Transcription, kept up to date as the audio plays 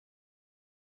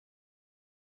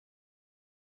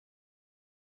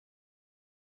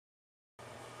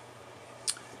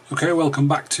Okay, welcome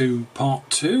back to part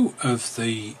 2 of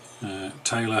the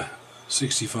Taylor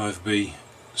 65B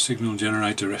signal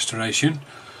generator restoration,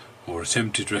 or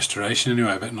attempted restoration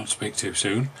anyway. I better not speak too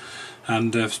soon.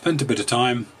 And I've spent a bit of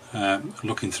time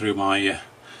looking through my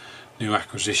new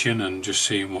acquisition and just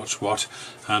seeing what's what,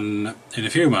 and in a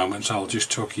few moments I'll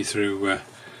just talk you through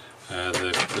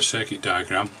the circuit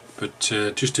diagram, but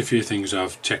just a few things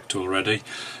I've checked already.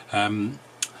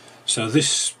 So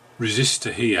this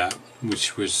resistor here,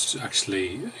 which was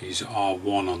actually is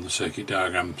R1 on the circuit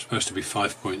diagram, supposed to be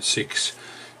 5.6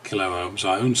 kilo ohms.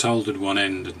 I unsoldered one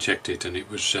end and checked it, and it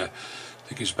was I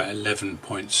think it's about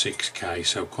 11.6k,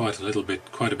 so quite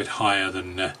a bit higher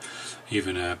than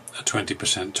even a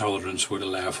 20% tolerance would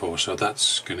allow for. So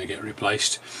that's going to get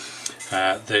replaced.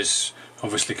 There's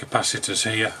obviously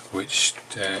capacitors here, which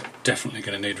definitely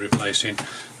going to need replacing.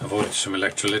 I've ordered some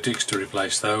electrolytics to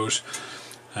replace those.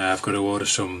 I've got to order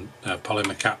some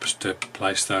polymer caps to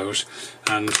place those,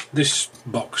 and this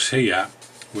box here,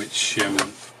 which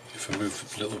if I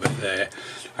move a little bit there,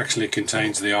 actually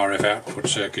contains the RF output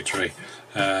circuitry.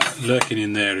 Lurking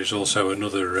in there is also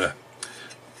another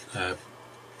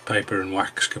paper and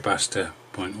wax capacitor,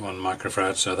 0.1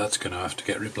 microfarad, so that's going to have to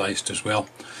get replaced as well.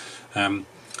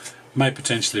 May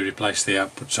potentially replace the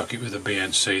output socket with a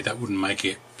BNC. That wouldn't make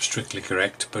it strictly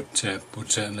correct, but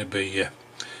would certainly be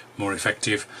more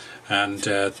effective. And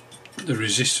the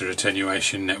resistor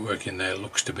attenuation network in there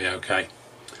looks to be okay,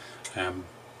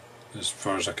 as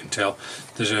far as I can tell.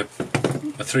 There's a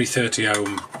 330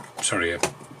 ohm, sorry, a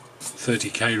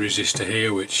 30k resistor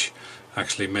here, which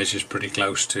actually measures pretty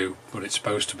close to what it's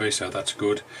supposed to be, so that's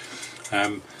good.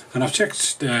 And I've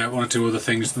checked one or two other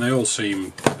things, and they all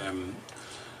seem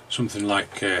something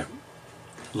like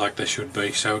they should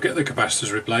be. So get the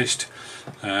capacitors replaced,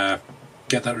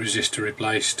 get that resistor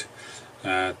replaced,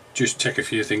 just check a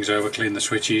few things over, clean the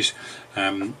switches,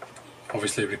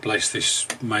 obviously replace this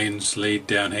mains lead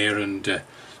down here, and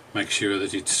make sure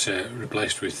that it's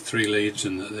replaced with 3 leads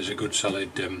and that there's a good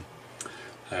solid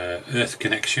earth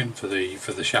connection for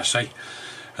the chassis.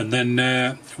 And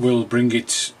then we'll bring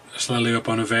it slowly up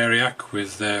on a variac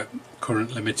with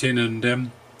current limiting,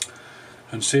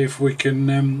 and see if we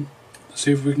can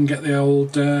get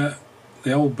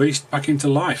the old beast back into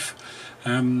life.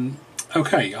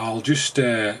 Okay, I'll just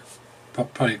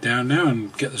put it down now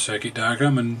and get the circuit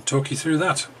diagram and talk you through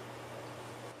that.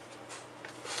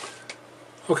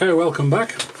 Okay, welcome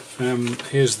back.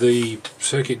 Here's the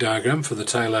circuit diagram for the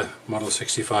Taylor Model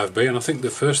 65B, and I think the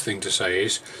first thing to say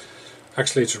is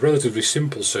actually it's a relatively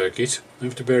simple circuit. You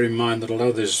have to bear in mind that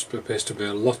although there appears to be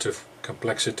a lot of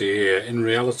complexity here, in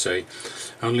reality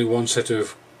only one set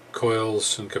of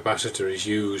coils and capacitor is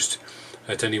used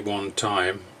at any one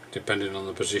time, depending on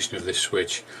the position of this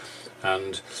switch,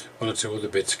 and one or two other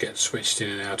bits get switched in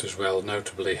and out as well,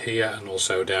 notably here and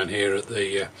also down here at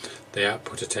the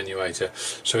output attenuator.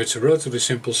 So it's a relatively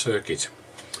simple circuit.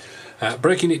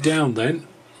 Breaking it down then,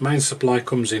 main supply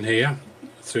comes in here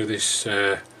through this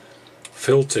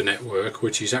filter network,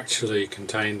 which is actually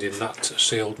contained in that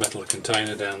sealed metal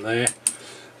container down there,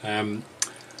 and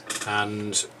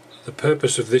the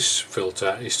purpose of this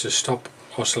filter is to stop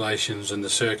oscillations in the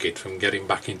circuit from getting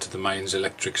back into the mains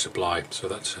electric supply. So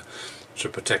that's to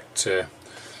protect the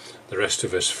rest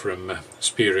of us from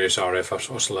spurious RF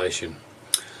oscillation.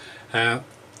 That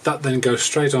then goes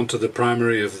straight onto the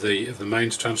primary of the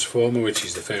mains transformer, which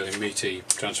is the fairly meaty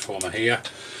transformer here.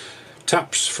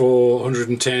 Taps for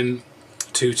 110,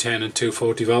 210 and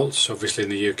 240 volts. Obviously in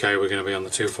the UK we're going to be on the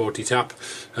 240 tap.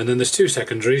 And then there's 2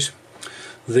 secondaries.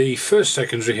 The first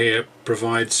secondary here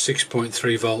provides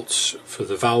 6.3 volts for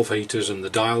the valve heaters and the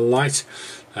dial light.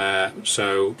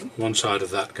 So one side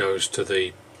of that goes to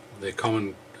the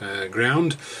common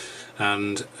ground,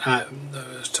 and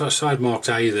side marked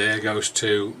A there goes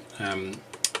to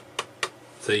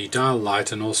the dial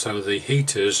light and also the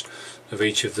heaters of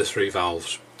each of the 3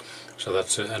 valves. So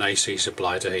that's an AC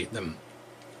supply to heat them.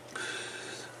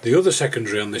 The other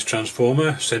secondary on this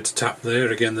transformer, centre tap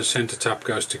there, again the centre tap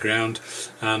goes to ground,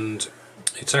 and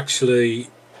it's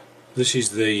actually, this is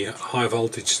the high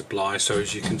voltage supply, so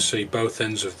as you can see both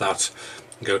ends of that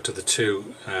go to the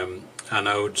 2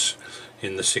 anodes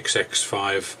in the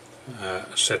 6x5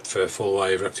 set for full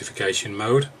wave rectification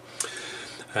mode.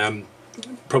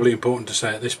 Probably important to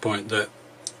say at this point that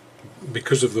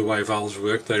because of the way valves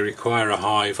work, they require a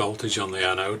high voltage on the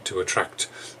anode to attract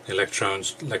the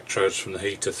electrodes from the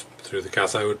heater through the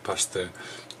cathode past the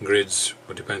grids,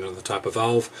 or depending on the type of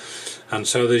valve, and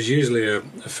so there's usually a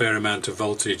fair amount of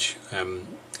voltage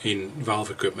in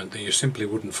valve equipment that you simply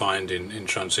wouldn't find in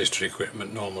transistor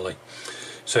equipment normally.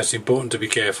 So it's important to be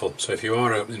careful. So if you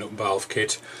are opening up valve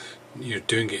kit, you're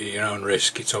doing it at your own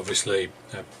risk. It's obviously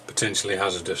potentially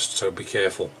hazardous, so be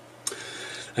careful.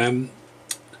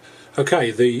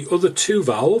 Okay, the other two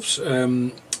valves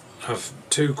have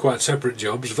two quite separate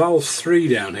jobs. Valve 3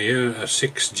 down here, a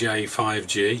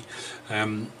 6J5G,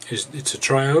 it's a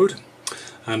triode,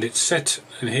 and it's set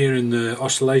in here in the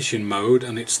oscillation mode,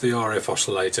 and it's the RF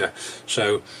oscillator.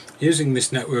 So using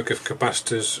this network of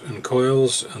capacitors and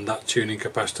coils and that tuning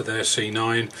capacitor there,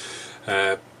 C9,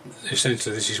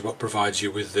 essentially this is what provides you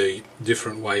with the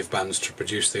different wave bands to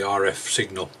produce the RF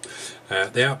signal.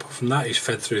 The output from that is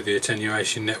fed through the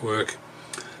attenuation network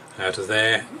out of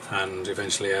there, and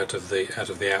eventually out of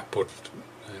the output,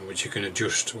 which you can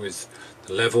adjust with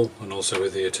the level and also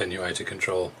with the attenuator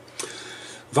control.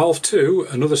 Valve 2,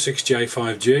 another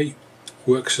 6J5G,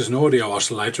 works as an audio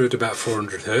oscillator at about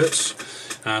 400 Hz,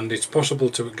 and it's possible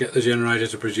to get the generator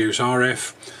to produce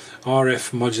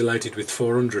RF modulated with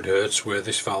 400 Hz, where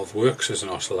this valve works as an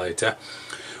oscillator,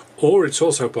 or it's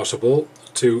also possible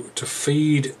to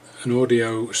feed an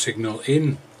audio signal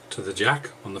in to the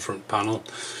jack on the front panel.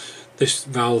 This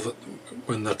valve,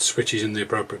 when that switch is in the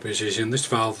appropriate position, this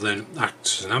valve then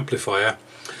acts as an amplifier,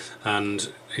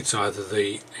 and it's either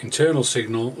the internal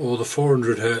signal or the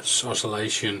 400 Hz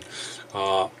oscillation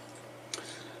are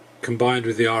combined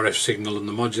with the RF signal and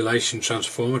the modulation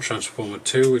transformer, transformer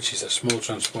 2, which is a small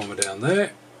transformer down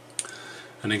there,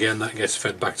 and again that gets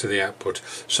fed back to the output.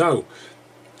 So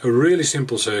a really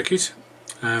simple circuit,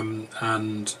 and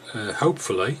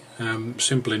hopefully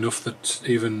simple enough that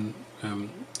even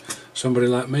somebody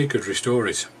like me could restore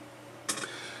it.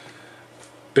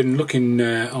 Been looking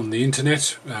on the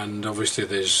internet, and obviously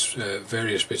there's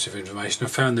various bits of information. I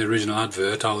found the original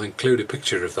advert. I'll include a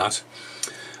picture of that.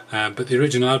 But the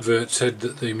original advert said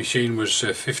that the machine was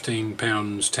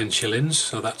 £15 10 shillings,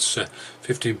 so that's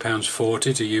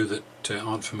 £15.40 to you that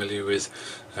aren't familiar with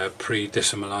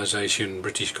pre-decimalisation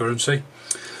British currency.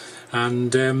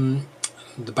 And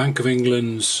the Bank of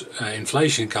England's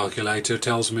inflation calculator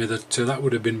tells me that that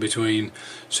would have been between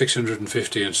 £650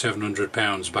 and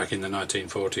 £700 back in the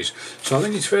 1940s. So I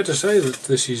think it's fair to say that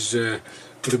this is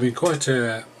would have been quite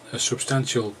a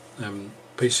substantial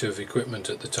piece of equipment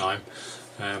at the time,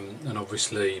 and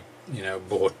obviously, you know,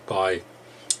 bought by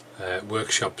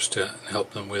workshops to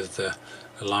help them with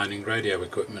aligning radio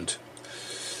equipment.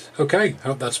 Okay,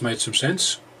 hope that's made some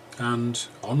sense, and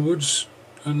onwards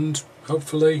and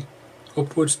hopefully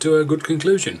upwards to a good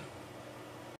conclusion.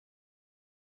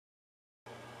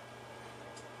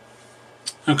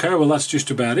 Okay, well that's just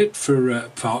about it for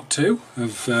part 2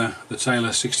 of the Taylor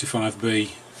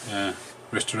 65B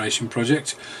restoration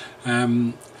project.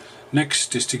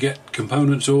 Next is to get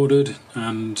components ordered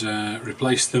and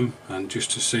replace them, and just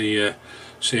to see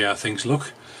how things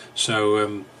look.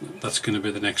 So that's going to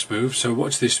be the next move. So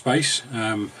watch this space.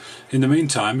 In the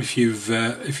meantime, if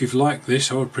you've liked this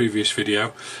or a previous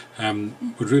video,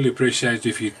 would really appreciate it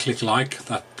if you click like.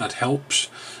 That helps.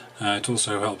 It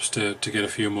also helps to get a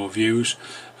few more views.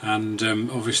 And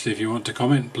obviously, if you want to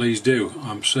comment, please do.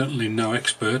 I'm certainly no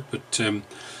expert, but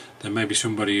there may be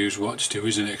somebody who's watched who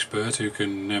is an expert who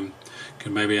can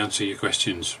maybe answer your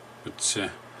questions.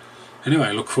 But anyway,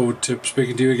 I look forward to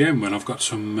speaking to you again when I've got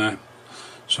some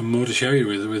more to show you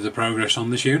with the progress on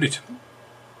this unit.